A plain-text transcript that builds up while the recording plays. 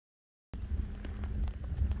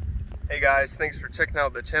Hey guys, thanks for checking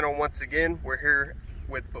out the channel once again. We're here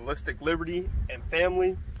with Ballistic Liberty and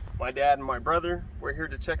family, my dad and my brother. We're here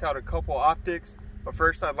to check out a couple optics, but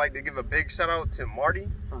first I'd like to give a big shout out to Marty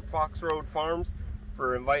from Fox Road Farms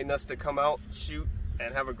for inviting us to come out, shoot,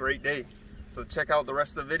 and have a great day. So check out the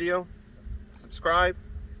rest of the video, subscribe,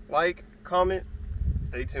 like, comment,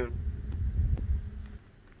 stay tuned.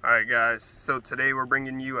 Alright guys, so today we're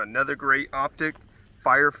bringing you another great optic,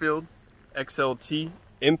 Firefield XLT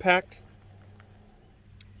Impact.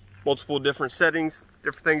 Multiple different settings,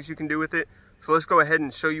 different things you can do with it. So let's go ahead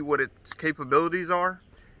and show you what its capabilities are,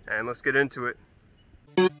 and let's get into it.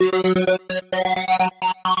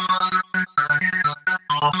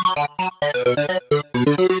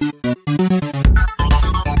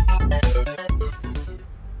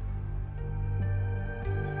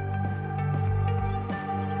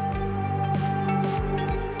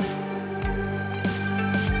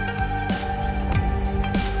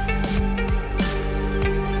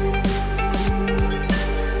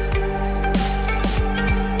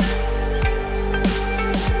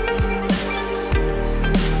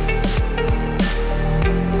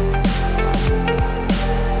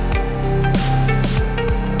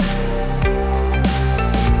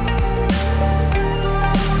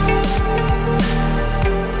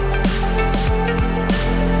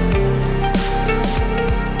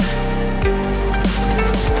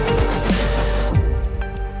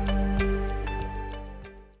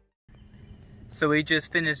 So we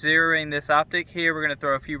just finished zeroing this optic here. We're going to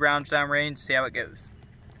throw a few rounds down range, see how it goes.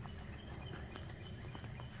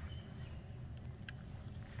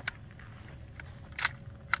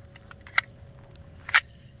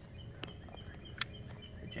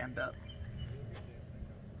 It jammed up.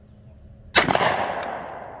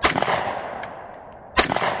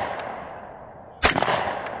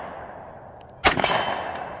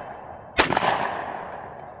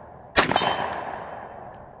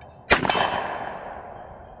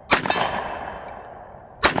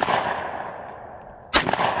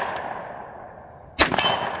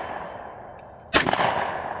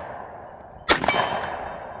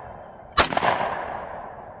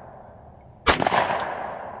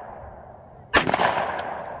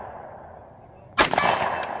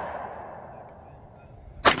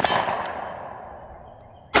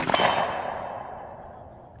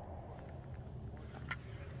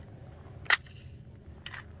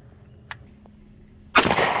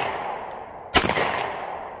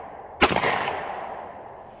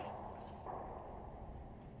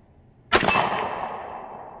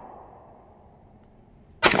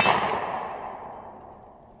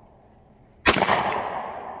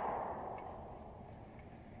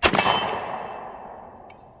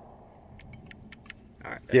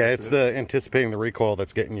 Yeah, it's the anticipating the recoil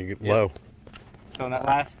that's getting you low. So in that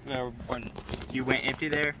last, when you went empty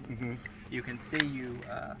there, you can see you,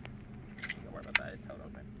 don't worry about that, it's held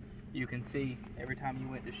open. You can see every time you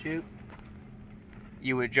went to shoot,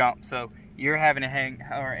 you would jump. So you're having to hang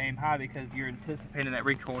or aim high because you're anticipating that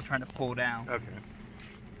recoil trying to pull down. Okay.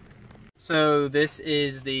 So this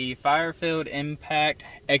is the Firefield Impact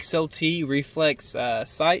XLT Reflex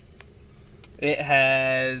sight. It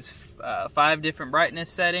has 5 different brightness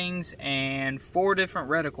settings and 4 different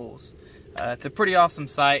reticles. It's a pretty awesome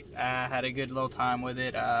sight. I had a good little time with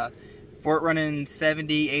it. For it running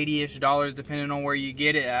 $70, $80-ish depending on where you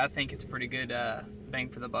get it, I think it's a pretty good bang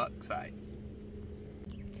for the buck sight.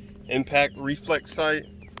 Impact reflex sight,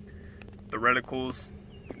 the reticles,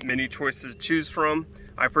 many choices to choose from.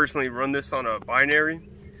 I personally run this on a binary,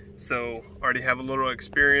 so already have a little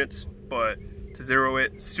experience, but to zero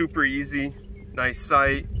it, super easy, nice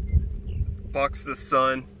sight, blocks the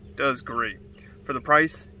sun, does great. For the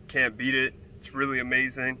price, can't beat it. It's really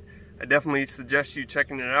amazing. I definitely suggest you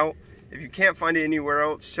checking it out. If you can't find it anywhere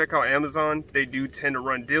else, check out Amazon. They do tend to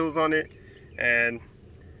run deals on it, and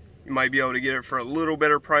you might be able to get it for a little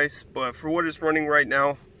better price, but for what it's running right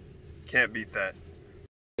now, can't beat that.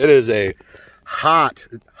 It is a hot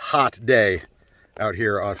day out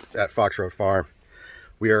here at Fox Road Farm.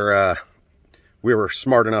 We were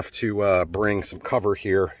smart enough to bring some cover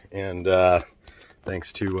here, and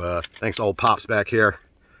thanks to old Pops back here.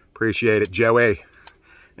 Appreciate it, Joey.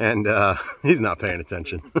 And he's not paying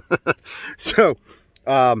attention. So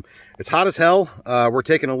it's hot as hell. We're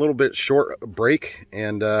taking a little bit short break,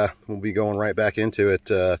 and we'll be going right back into it.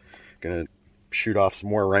 Gonna shoot off some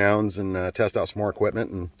more rounds and test out some more equipment,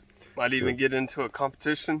 and might even get into a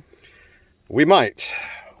competition. We might.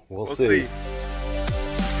 We'll see.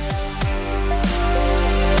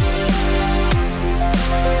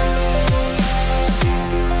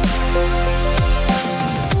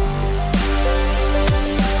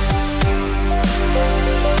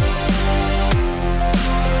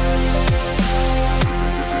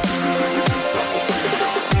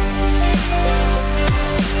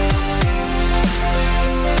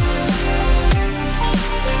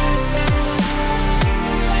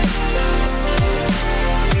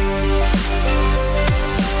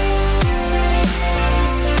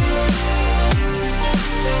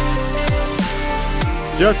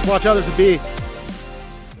 Joseph, watch out, there's a bee.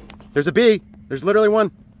 There's a bee. There's literally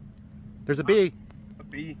one. There's a bee. A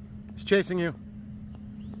bee. It's chasing you.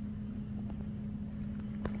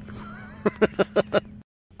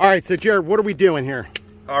 All right, so Jared, what are we doing here?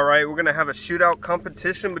 All right, we're gonna have a shootout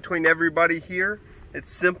competition between everybody here.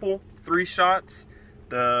 It's simple, 3 shots.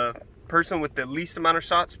 The person with the least amount of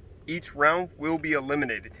shots each round will be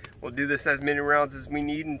eliminated. We'll do this as many rounds as we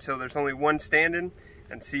need until there's only one standing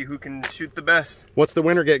and see who can shoot the best. What's the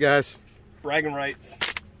winner get, guys? Bragging rights.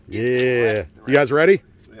 Yeah. You guys ready?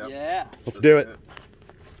 Yep. Yeah. Let's do it.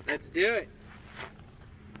 Let's do it.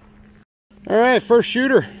 All right, first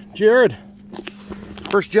shooter, Jared.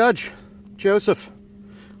 First judge, Joseph.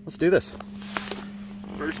 Let's do this.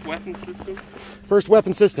 First weapon system. First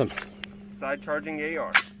weapon system. Side charging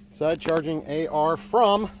AR. Side charging AR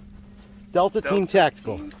from Delta Team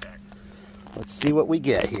Tactical. Let's see what we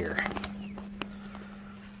get here.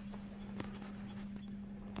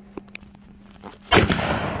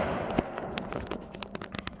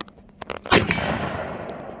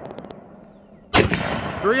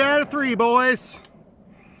 Three out of 3, boys.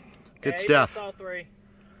 Good stuff. All 3.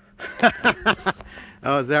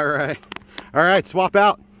 Oh, is that right? All right, swap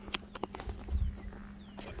out.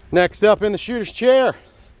 Next up in the shooter's chair,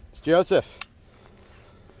 it's Joseph.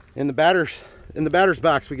 In the batter's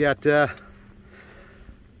box, we got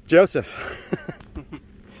Joseph.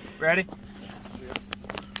 Ready?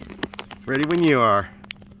 Ready when you are.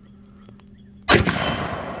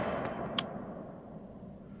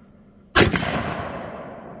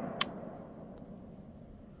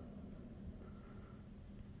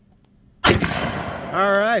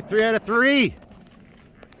 All right, 3 out of 3.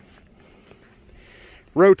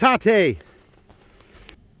 Rotate.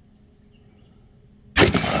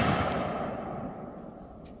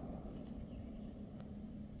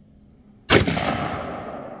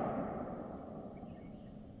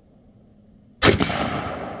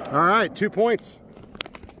 All right, 2 points.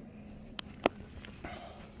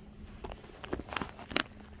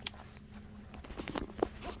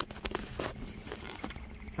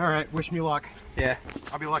 All right, wish me luck. Yeah.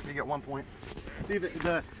 I'll be lucky to get 1 point. See,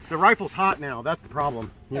 the rifle's hot now. That's the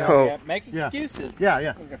problem. You know? Oh. Yeah, make excuses. Yeah,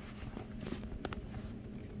 yeah. Okay.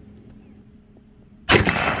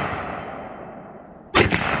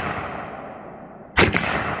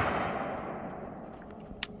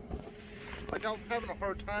 Like I was having a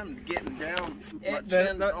hard time getting down Yeah, my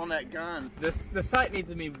chin on that gun. The sight needs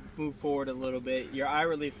to be moved forward a little bit. Your eye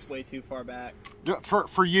relief's way too far back.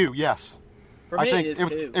 For you, yes. For I me, think it is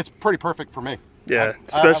too. it's pretty perfect for me. Yeah,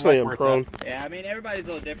 I especially like in where it's prone. Yeah, I mean, everybody's a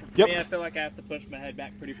little different. For Yep. me, I feel like I have to push my head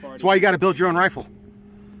back pretty far. That's why you got to build your own rifle.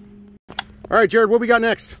 All right, Jared, what we got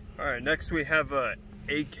next? All right, next we have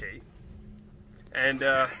AK. And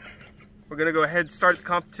we're gonna go ahead and start the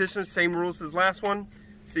competition. Same rules as last one.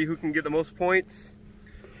 See who can get the most points.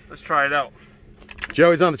 Let's try it out.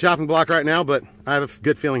 Joey's on the chopping block right now, but I have a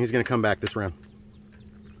good feeling he's going to come back this round.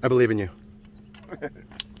 I believe in you.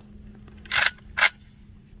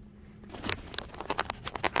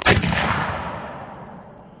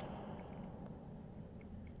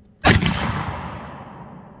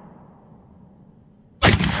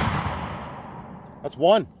 That's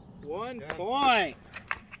 1. 1 point.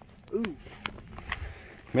 Ooh.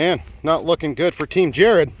 Man, not looking good for Team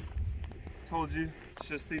Jared. Told you, it's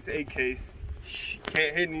just these AKs.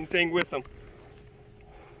 Can't hit anything with them.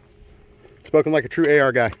 Spoken like a true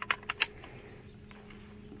AR guy.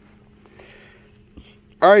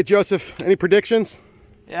 All right, Joseph, any predictions?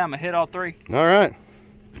 Yeah, I'm gonna hit all 3. All right.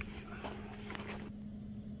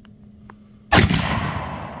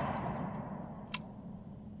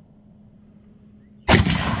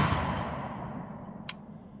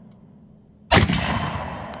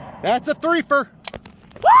 That's a 3-fer.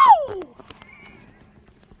 Woo!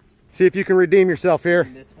 See if you can redeem yourself here.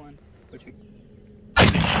 This one.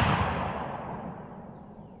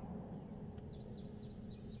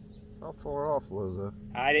 How far off was that?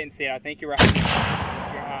 I didn't see it. I think you're right. You're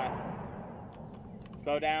high.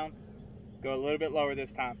 Slow down. Go a little bit lower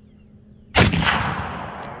this time.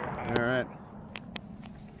 All right.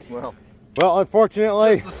 Well,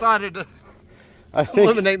 Unfortunately, decided to I think,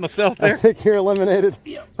 eliminate myself I there. think you're eliminated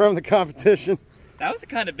Yep. from the competition. That was a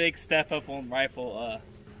kind of big step up on rifle.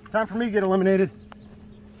 Time for me to get eliminated.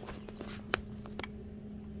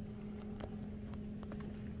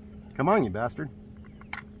 Come on, you bastard.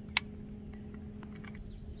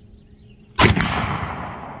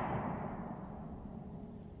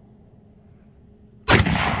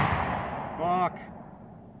 Fuck.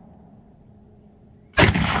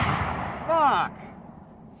 Fuck.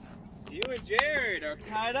 You and Jared are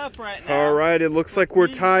tied up right now. All right, it looks like we're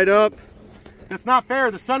tied up. That's not fair.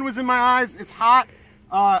 The sun was in my eyes. It's hot.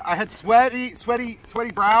 I had sweaty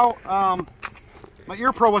brow. My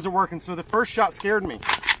ear pro wasn't working, so the first shot scared me.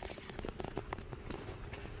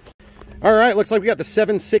 All right, looks like we got the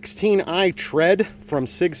 716i tread from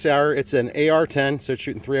Sig Sauer. It's an AR-10, so it's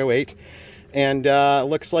shooting 308. And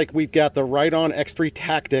looks like we've got the Right-On X3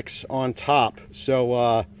 Tactics on top.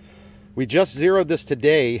 So we just zeroed this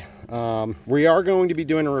today. We are going to be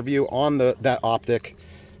doing a review on that Optic.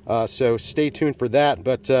 So stay tuned for that.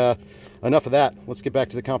 But enough of that. Let's get back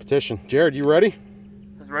to the competition. Jared, you ready?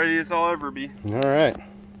 As ready as I'll ever be. All right.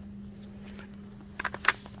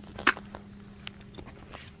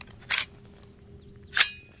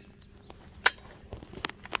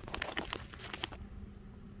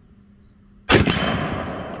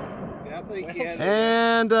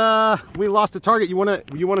 And we lost a target. You want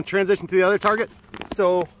to transition to the other target?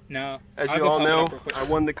 So no, as you all know, I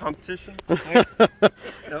won the competition.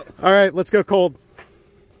 Nope. All right, let's go cold.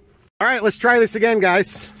 All right, let's try this again,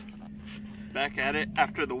 guys. Back at it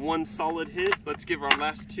after the one solid hit. Let's give our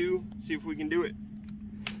last two, see if we can do it.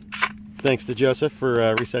 Thanks to Joseph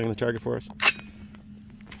for resetting the target for us.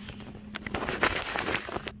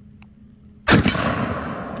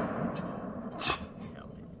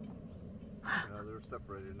 They're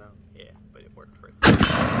separated now. Yeah, but it worked first.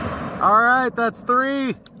 All right, that's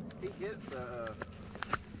 3. He hit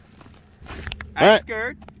I'm right.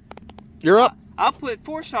 scared. You're up. I'll put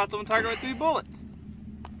 4 shots on target with 3 bullets.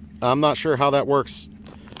 I'm not sure how that works.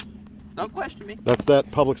 Don't question me. That's that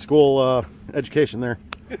public school education there.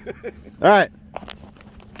 All right.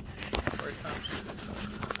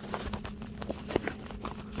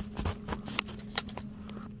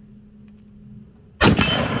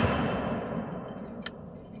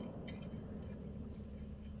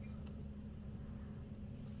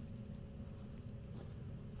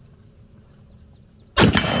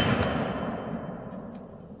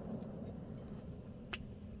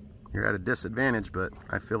 You're at a disadvantage, but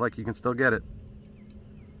I feel like you can still get it.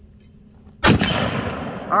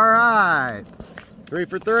 All right, 3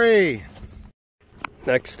 for 3.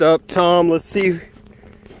 Next up, Tom. Let's see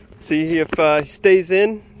if he stays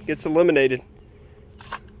in, gets eliminated.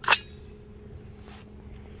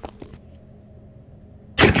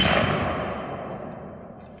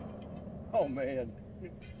 oh man.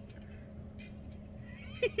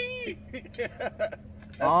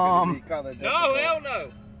 No, hell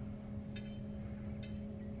no.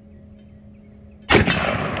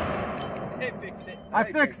 He fixed it. I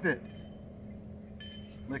fixed it.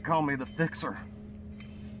 They call me the fixer.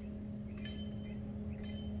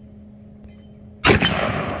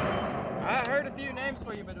 I heard a few names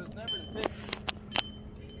for you, but it was never the fix.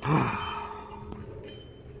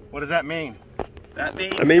 What does that mean? That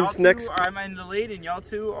means means y'all next. two, I'm in the lead and y'all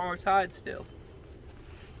 2 are tied still.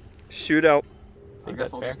 Shootout. I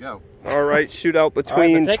guess I'll just go. All right, shootout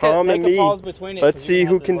between Tom and me. Let's see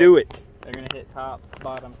who can do it. They're gonna hit top,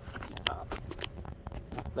 bottom, top,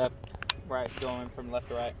 left, right, going from left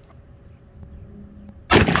to right.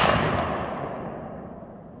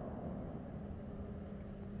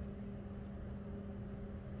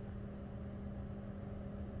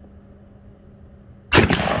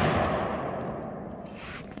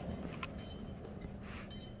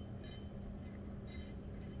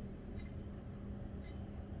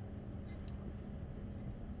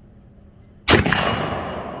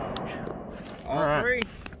 All right. 3.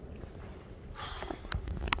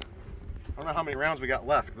 I don't know how many rounds we got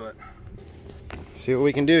left, but see what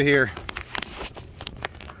we can do here.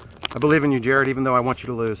 I believe in you, Jared, even though I want you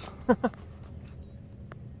to lose.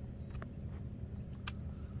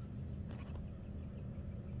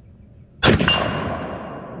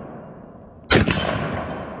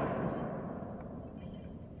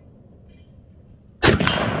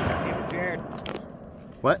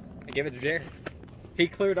 What? I gave it to Jared. He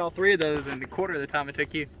cleared all 3 of those in a quarter of the time it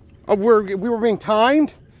took you. Oh, we were being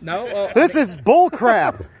timed? No. This is bull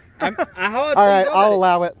crap. All right, I'll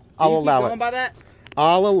allow it. I'll allow it. By that?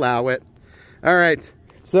 I'll allow it. All right.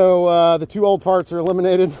 So the 2 old farts are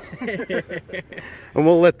eliminated, and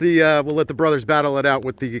we'll let the brothers battle it out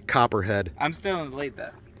with the copperhead. I'm still in the lead though.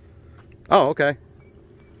 Oh, okay.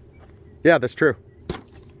 Yeah, that's true.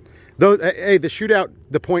 Those, hey, the shootout,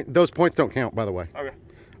 those points don't count, by the way. Okay.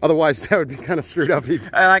 Otherwise, that would be kind of screwed up.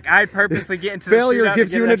 Like I purposely get into the failure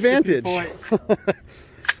gives you an advantage. Points.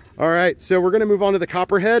 All right, so we're going to move on to the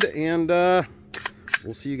copperhead, and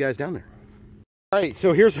we'll see you guys down there. All right,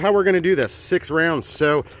 so here's how we're going to do this: 6 rounds.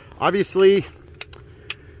 So obviously,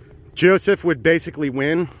 Joseph would basically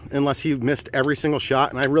win unless he missed every single shot,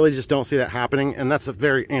 and I really just don't see that happening. And that's a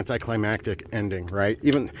very anticlimactic ending, right?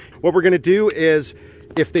 Even what we're going to do is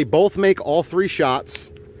if they both make all 3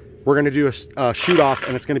 shots, we're going to do a shoot off,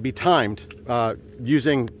 and it's going to be timed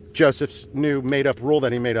using Joseph's new made up rule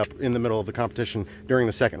that he made up in the middle of the competition during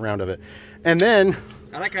the 2nd round of it. And then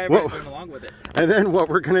I like how everybody's going along with it. And then what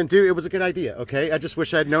we're going to do, it was a good idea, okay? I just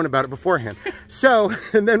wish I'd known about it beforehand. So,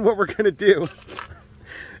 and then what we're going to do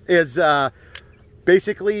is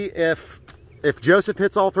basically if Joseph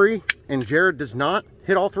hits all 3 and Jared does not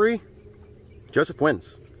hit all 3, Joseph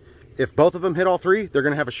wins. If both of them hit all 3, they're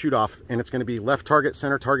going to have a shoot off, and it's going to be left target,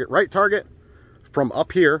 center target, right target from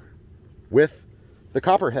up here with the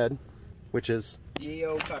copperhead, which is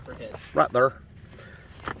Yo, copperhead. right there.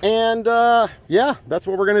 And yeah, that's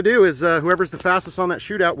what we're gonna do, is whoever's the fastest on that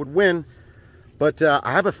shootout would win. But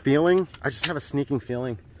I have a feeling, I just have a sneaking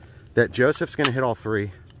feeling that Joseph's gonna hit all 3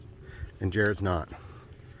 and Jared's not.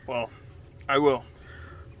 Well, I will.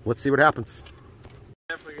 Let's see what happens.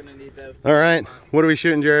 Definitely gonna need those. All right, what are we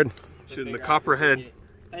shooting, Jared? Shooting the copperhead.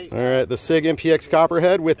 Hey. All right, the SIG MPX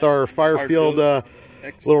copperhead with our Firefield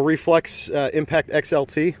little Reflex Impact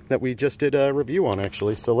XLT that we just did a review on,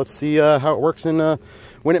 actually. So let's see how it works in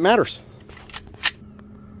when it matters.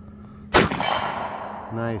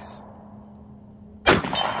 Nice.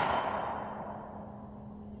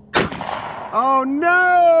 Oh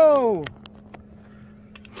no!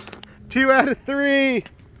 2 out of 3.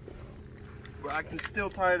 Well, I can still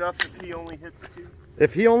tie it up if he only hits 2.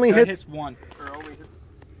 If he only hits 1. Or only hits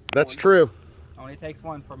that's 1. true. Only takes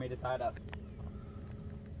 1 for me to tie it up.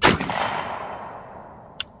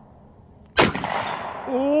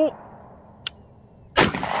 Oh!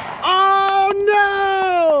 Oh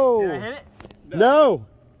no! Did I hit it? No.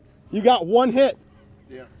 You got 1 hit.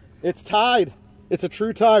 Yeah. It's tied. It's a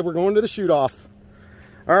true tie. We're going to the shoot off.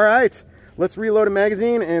 All right. Let's reload a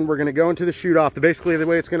magazine and we're going to go into the shoot off. Basically, the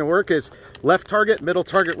way it's going to work is left target, middle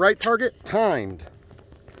target, right target, timed.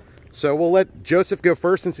 So we'll let Joseph go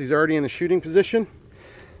first since he's already in the shooting position.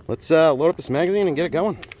 Let's load up this magazine and get it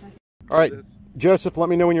going. All right, Joseph, let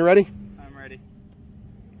me know when you're ready. I'm ready.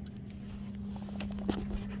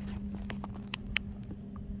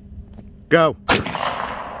 Go.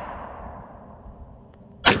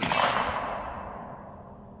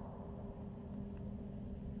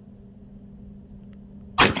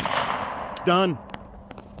 Done.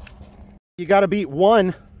 You got to beat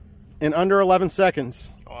 1 in under 11 seconds.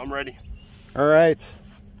 Oh, I'm ready. All right.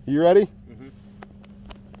 You ready? Mm-hmm.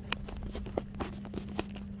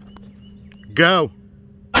 Go.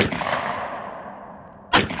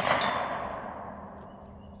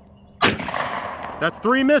 That's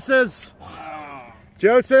 3 misses. Wow.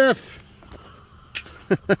 Joseph.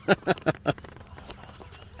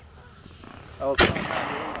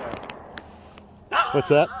 What's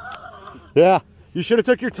that? Yeah. You should have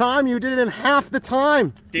took your time. You did it in half the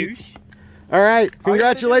time. Douche. All right.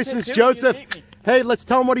 Congratulations, Joseph. Hey, let's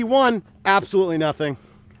tell him what he won. Absolutely nothing.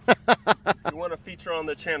 You want to feature on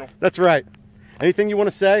the channel. That's right. Anything you want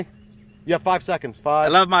to say? You have 5 seconds. 5. I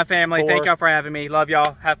love my family. 4. Thank y'all for having me. Love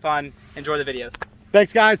y'all. Have fun. Enjoy the videos.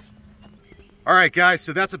 Thanks, guys. All right, guys,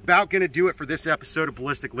 so that's about going to do it for this episode of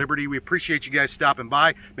Ballistic Liberty. We appreciate you guys stopping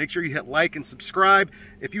by. Make sure you hit like and subscribe.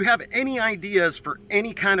 If you have any ideas for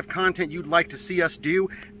any kind of content you'd like to see us do,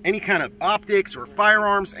 any kind of optics or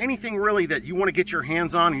firearms, anything really that you want to get your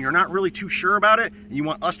hands on and you're not really too sure about it, and you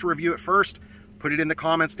want us to review it first, put it in the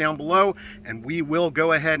comments down below, and we will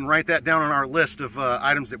go ahead and write that down on our list of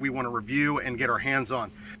items that we want to review and get our hands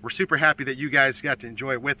on. We're super happy that you guys got to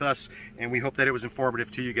enjoy it with us, and we hope that it was informative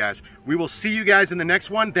to you guys. We will see you guys in the next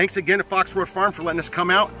one. Thanks again to Fox Road Farm for letting us come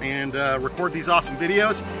out and record these awesome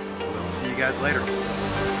videos. We'll see you guys later.